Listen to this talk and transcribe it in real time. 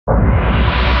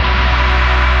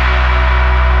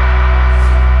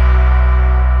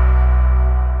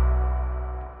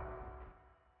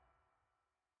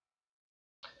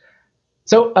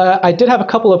I did have a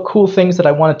couple of cool things that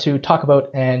I wanted to talk about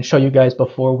and show you guys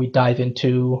before we dive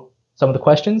into some of the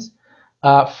questions.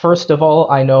 First of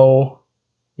all, I know,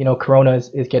 Corona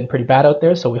is getting pretty bad out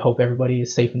there, so we hope everybody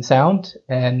is safe and sound.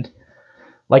 And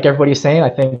like everybody's saying, I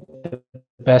think the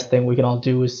best thing we can all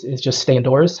do is just stay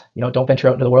indoors. Don't venture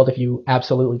out into the world if you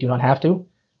absolutely do not have to.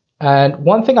 And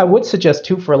one thing I would suggest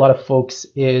too for a lot of folks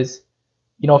is,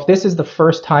 if this is the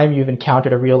first time you've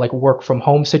encountered a real like work from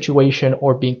home situation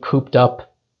or being cooped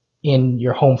up in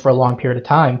your home for a long period of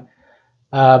time,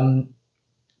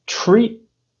 treat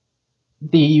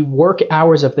the work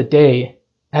hours of the day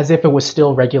as if it was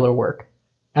still regular work.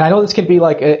 And I know this can be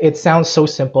like, it sounds so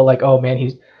simple, like, oh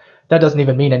man, that doesn't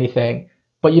even mean anything.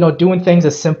 But, doing things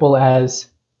as simple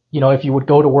as, if you would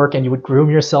go to work and you would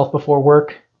groom yourself before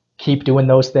work, keep doing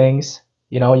those things.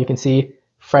 You can see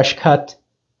fresh cut.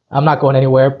 I'm not going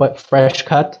anywhere, but fresh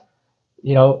cut,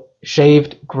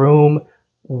 shaved, groom,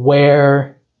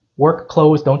 wear work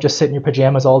clothes. Don't just sit in your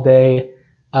pajamas all day.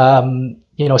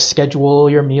 Schedule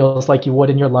your meals like you would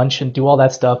in your lunch and do all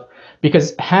that stuff.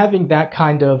 Because having that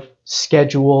kind of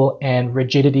schedule and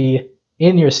rigidity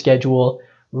in your schedule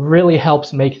really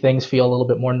helps make things feel a little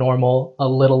bit more normal, a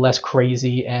little less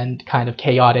crazy and kind of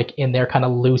chaotic in their kind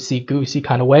of loosey-goosey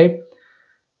kind of way.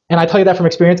 And I tell you that from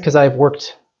experience because I've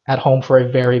worked at home for a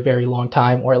very, very long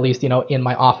time, or at least, in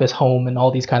my office home and all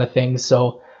these kind of things.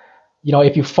 So,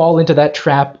 if you fall into that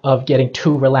trap of getting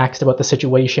too relaxed about the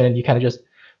situation and you kind of just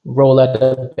roll out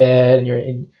of bed and you're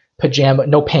in pajama,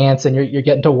 no pants, and you're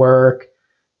getting to work,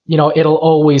 it'll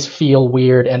always feel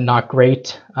weird and not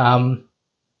great. And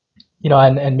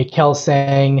Mikkel's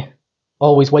saying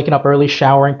always waking up early,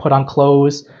 showering, put on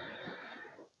clothes.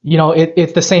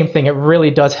 It's the same thing. It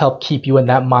really does help keep you in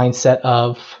that mindset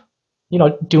of,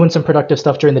 doing some productive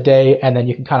stuff during the day, and then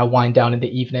you can kind of wind down in the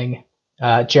evening.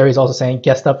 Jerry's also saying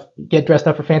get dressed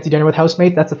up for fancy dinner with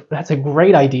housemates. That's a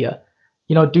great idea.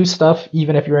 Do stuff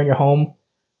even if you're in your home.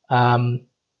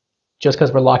 Just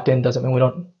because we're locked in doesn't mean we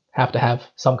don't have to have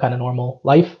some kind of normal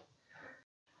life.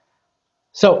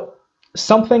 So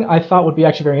something I thought would be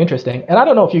actually very interesting, and I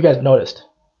don't know if you guys have noticed,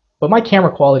 but my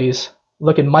camera quality is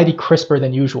looking mighty crisper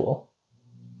than usual.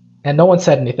 And no one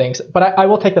said anything, but I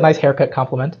will take the nice haircut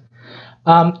compliment.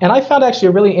 And I found actually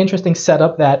a really interesting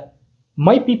setup that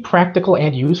might be practical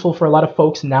and useful for a lot of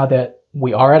folks now that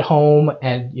we are at home,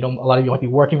 and a lot of you might be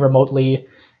working remotely,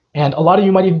 and a lot of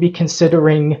you might even be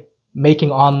considering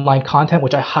making online content,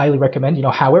 which I highly recommend.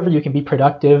 However you can be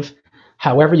productive,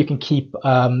 however you can keep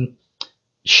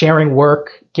sharing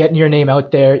work, getting your name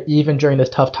out there, even during this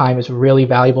tough time, is really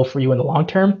valuable for you in the long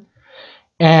term.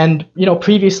 And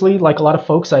previously, like a lot of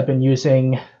folks, I've been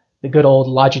using the good old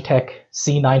Logitech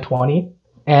C920,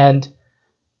 and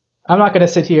I'm not going to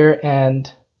sit here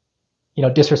and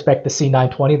disrespect the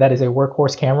C920. That is a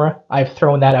workhorse camera. I've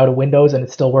thrown that out of Windows and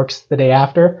it still works the day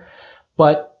after.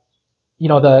 But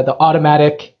the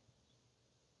automatic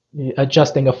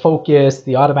adjusting of focus,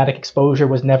 the automatic exposure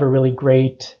was never really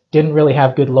great. Didn't really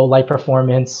have good low light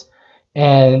performance,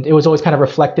 and it was always kind of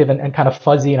reflective and kind of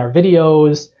fuzzy in our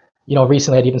videos.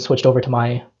 Recently I'd even switched over to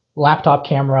my laptop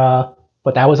camera,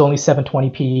 but that was only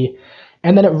 720p.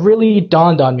 And then it really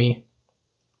dawned on me,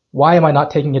 why am I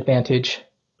not taking advantage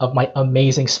of my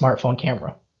amazing smartphone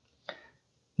camera?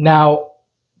 Now,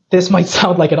 this might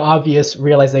sound like an obvious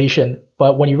realization,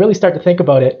 but when you really start to think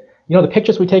about it, the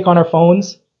pictures we take on our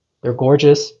phones, they're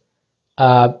gorgeous.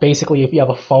 Basically, if you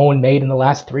have a phone made in the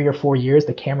last 3 or 4 years,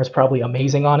 the camera's probably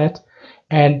amazing on it.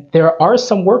 And there are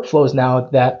some workflows now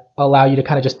that allow you to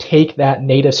kind of just take that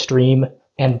native stream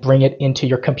and bring it into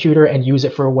your computer and use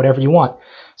it for whatever you want.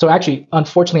 So actually,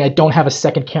 unfortunately, I don't have a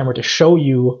second camera to show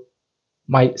you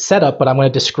my setup, but I'm going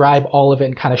to describe all of it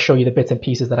and kind of show you the bits and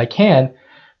pieces that I can,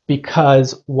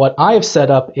 because what I've set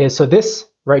up is, so this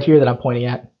right here that I'm pointing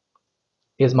at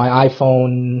is my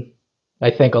iPhone,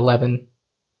 I think 11.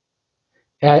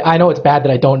 I know it's bad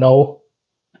that I don't know.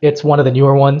 It's one of the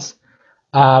newer ones.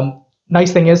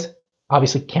 Nice thing is,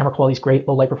 obviously, camera quality is great,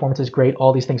 low light performance is great,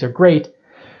 all these things are great.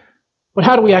 But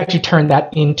how do we actually turn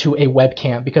that into a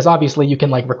webcam? Because obviously you can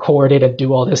like record it and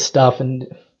do all this stuff, and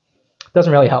it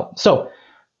doesn't really help. So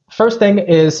first thing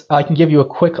is I can give you a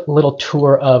quick little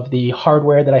tour of the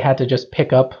hardware that I had to just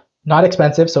pick up. Not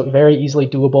expensive, so very easily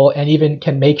doable, and even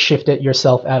can makeshift it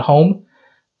yourself at home.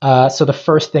 So the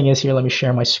first thing is here, let me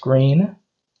share my screen.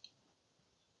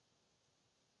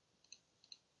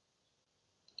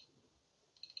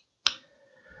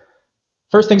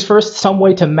 First things first, some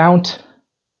way to mount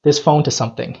this phone to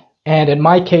something. And in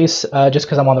my case, just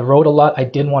because I'm on the road a lot, I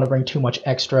didn't want to bring too much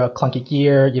extra clunky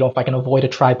gear. If I can avoid a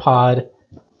tripod,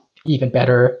 even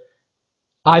better.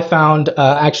 I found,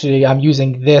 actually, I'm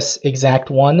using this exact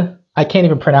one. I can't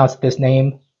even pronounce this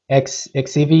name,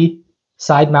 XIV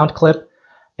side mount clip.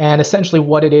 And essentially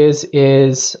what it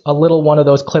is a little one of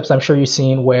those clips I'm sure you've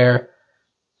seen where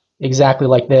exactly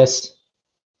like this,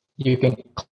 you can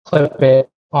clip it.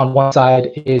 On one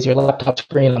side is your laptop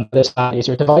screen, on the other side is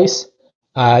your device.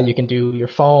 You can do your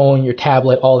phone, your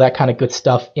tablet, all that kind of good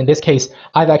stuff. In this case,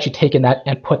 I've actually taken that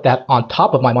and put that on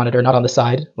top of my monitor, not on the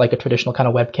side, like a traditional kind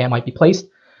of webcam might be placed.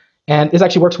 And this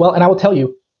actually works well. And I will tell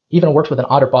you, even it works with an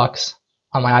OtterBox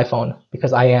on my iPhone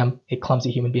because I am a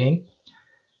clumsy human being.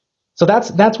 So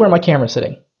that's where my camera's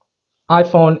sitting.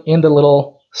 iPhone in the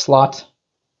little slot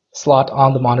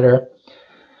on the monitor.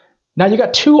 Now you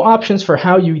got two options for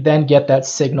how you then get that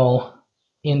signal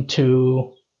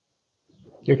into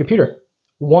your computer.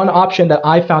 One option that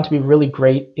I found to be really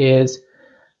great is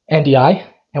NDI,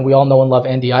 and we all know and love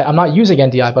NDI. I'm not using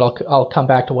NDI, but I'll come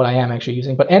back to what I am actually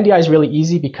using. But NDI is really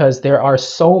easy because there are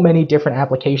so many different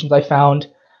applications I found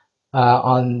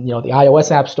on the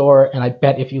iOS App Store, and I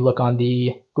bet if you look on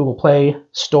the Google Play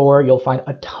Store, you'll find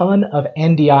a ton of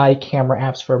NDI camera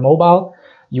apps for mobile.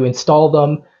 You install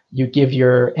them, you give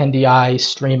your NDI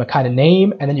stream a kind of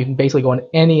name, and then you can basically go on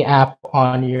any app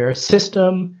on your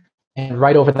system and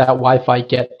right over that Wi-Fi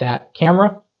get that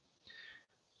camera.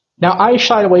 Now, I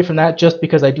shied away from that just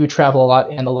because I do travel a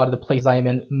lot, and a lot of the places I am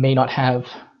in may not have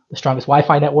the strongest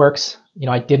Wi-Fi networks.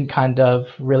 I didn't kind of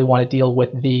really want to deal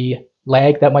with the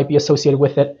lag that might be associated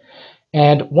with it.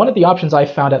 And one of the options I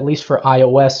found, at least for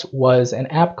iOS, was an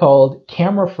app called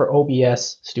Camera for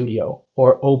OBS Studio,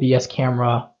 or OBS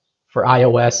Camera for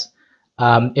iOS.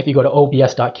 If you go to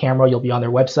obs.camera, you'll be on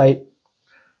their website.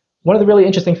 One of the really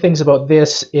interesting things about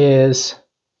this is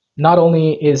not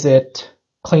only is it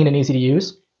clean and easy to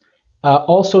use,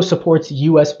 also supports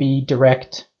USB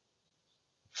direct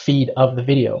feed of the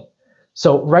video.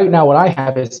 So right now what I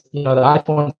have is, the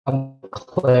iPhone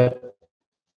clip,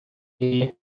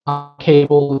 the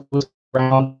cable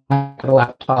around the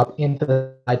laptop into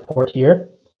the side port here.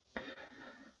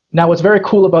 Now what's very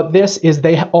cool about this is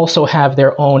they also have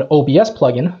their own OBS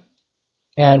plugin.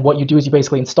 And what you do is you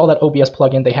basically install that OBS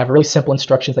plugin. They have really simple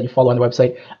instructions that you follow on their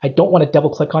website. I don't want to double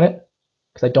click on it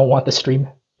because I don't want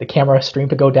the camera stream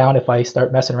to go down if I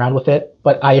start messing around with it.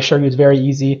 But I assure you it's very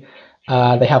easy.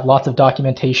 They have lots of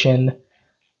documentation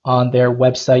on their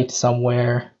website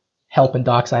somewhere, help and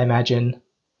docs, I imagine.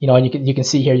 And you can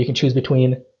see here, you can choose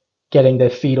between getting the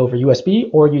feed over USB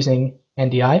or using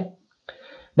NDI.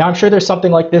 Now, I'm sure there's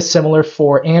something like this similar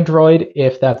for Android,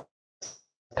 if that's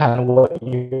kind of what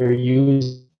you're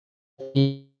using.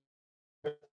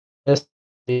 This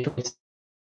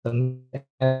and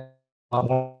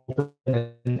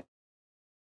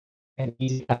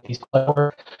easy at these.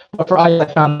 But for iOS,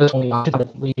 I found this only option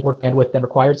that more bandwidth than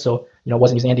required. So,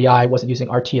 wasn't using NDI, wasn't using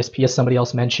RTSP as somebody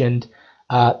else mentioned.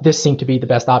 This seemed to be the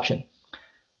best option.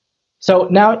 So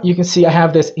now you can see I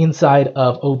have this inside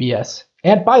of OBS.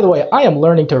 And by the way, I am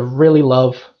learning to really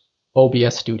love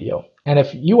OBS Studio. And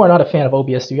if you are not a fan of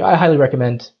OBS Studio, I highly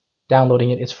recommend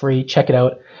downloading it. It's free. Check it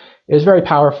out. It is very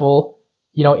powerful.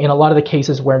 In a lot of the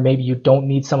cases where maybe you don't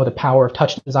need some of the power of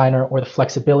TouchDesigner or the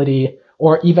flexibility,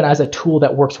 or even as a tool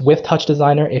that works with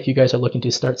TouchDesigner, if you guys are looking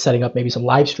to start setting up maybe some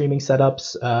live streaming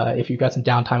setups, if you've got some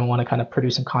downtime and want to kind of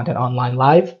produce some content online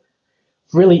live,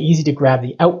 really easy to grab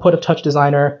the output of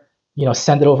TouchDesigner,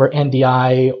 send it over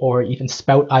NDI or even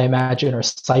Spout, I imagine, or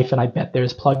Siphon. I bet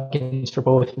there's plugins for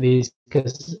both of these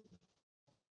because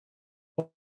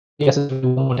yes, we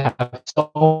won't have.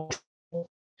 So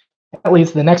that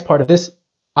leads to the next part of this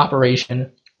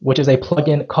operation, which is a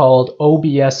plugin called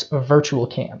OBS Virtual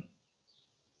Cam.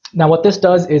 Now, what this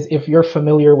does is, if you're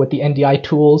familiar with the NDI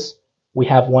tools, we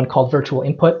have one called Virtual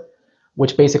Input,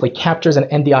 which basically captures an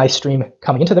NDI stream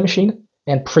coming into the machine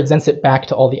and presents it back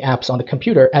to all the apps on the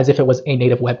computer as if it was a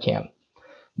native webcam.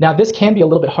 Now, this can be a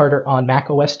little bit harder on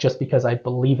macOS just because I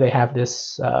believe they have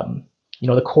this,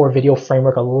 the core video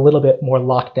framework a little bit more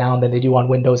locked down than they do on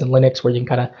Windows and Linux, where you can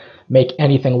kind of make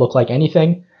anything look like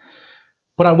anything.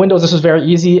 But on Windows, this was very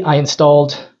easy. I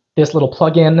installed this little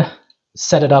plugin,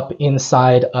 set it up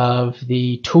inside of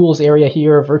the tools area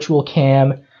here, Virtual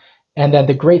Cam. And then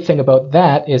the great thing about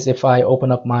that is if I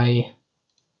open up my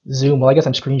Zoom, well, I guess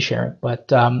I'm screen sharing,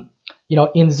 but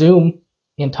in Zoom,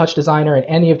 in TouchDesigner, and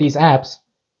any of these apps,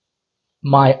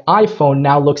 my iPhone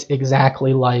now looks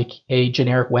exactly like a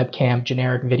generic webcam,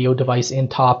 generic video device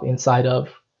inside of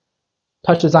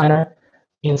TouchDesigner.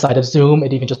 Inside of Zoom,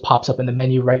 it even just pops up in the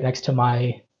menu right next to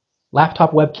my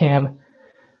laptop webcam.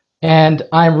 And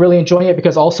I'm really enjoying it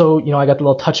because also, I got the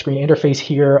little touchscreen interface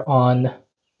here on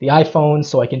the iPhone,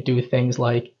 so I can do things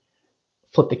like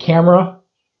flip the camera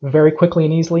very quickly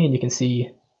and easily, and you can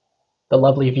see the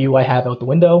lovely view I have out the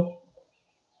window.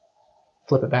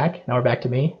 Flip it back. Now we're back to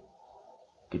me.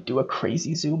 Could do a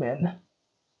crazy zoom in.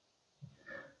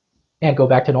 And go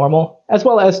back to normal, as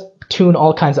well as tune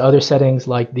all kinds of other settings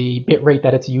like the bitrate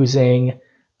that it's using,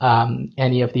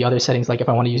 any of the other settings like if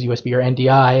I want to use USB or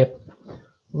NDI.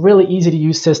 Really easy to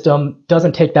use system,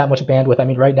 doesn't take that much bandwidth. I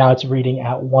mean, right now it's reading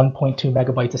at 1.2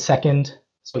 megabytes a second.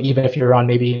 So even if you're on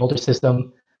maybe an older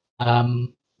system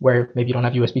where maybe you don't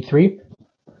have USB 3,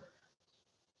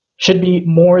 should be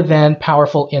more than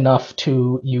powerful enough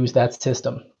to use that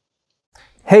system.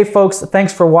 Hey folks,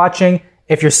 thanks for watching.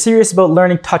 If you're serious about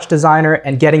learning TouchDesigner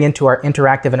and getting into our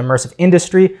interactive and immersive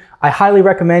industry, I highly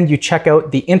recommend you check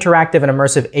out the Interactive and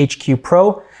Immersive HQ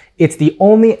Pro. It's the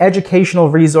only educational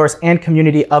resource and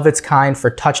community of its kind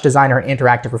for TouchDesigner and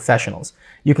interactive professionals.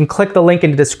 You can click the link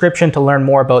in the description to learn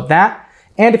more about that.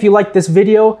 And if you liked this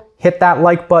video, hit that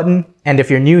like button. And if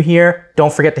you're new here,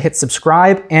 don't forget to hit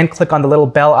subscribe and click on the little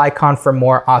bell icon for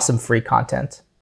more awesome free content.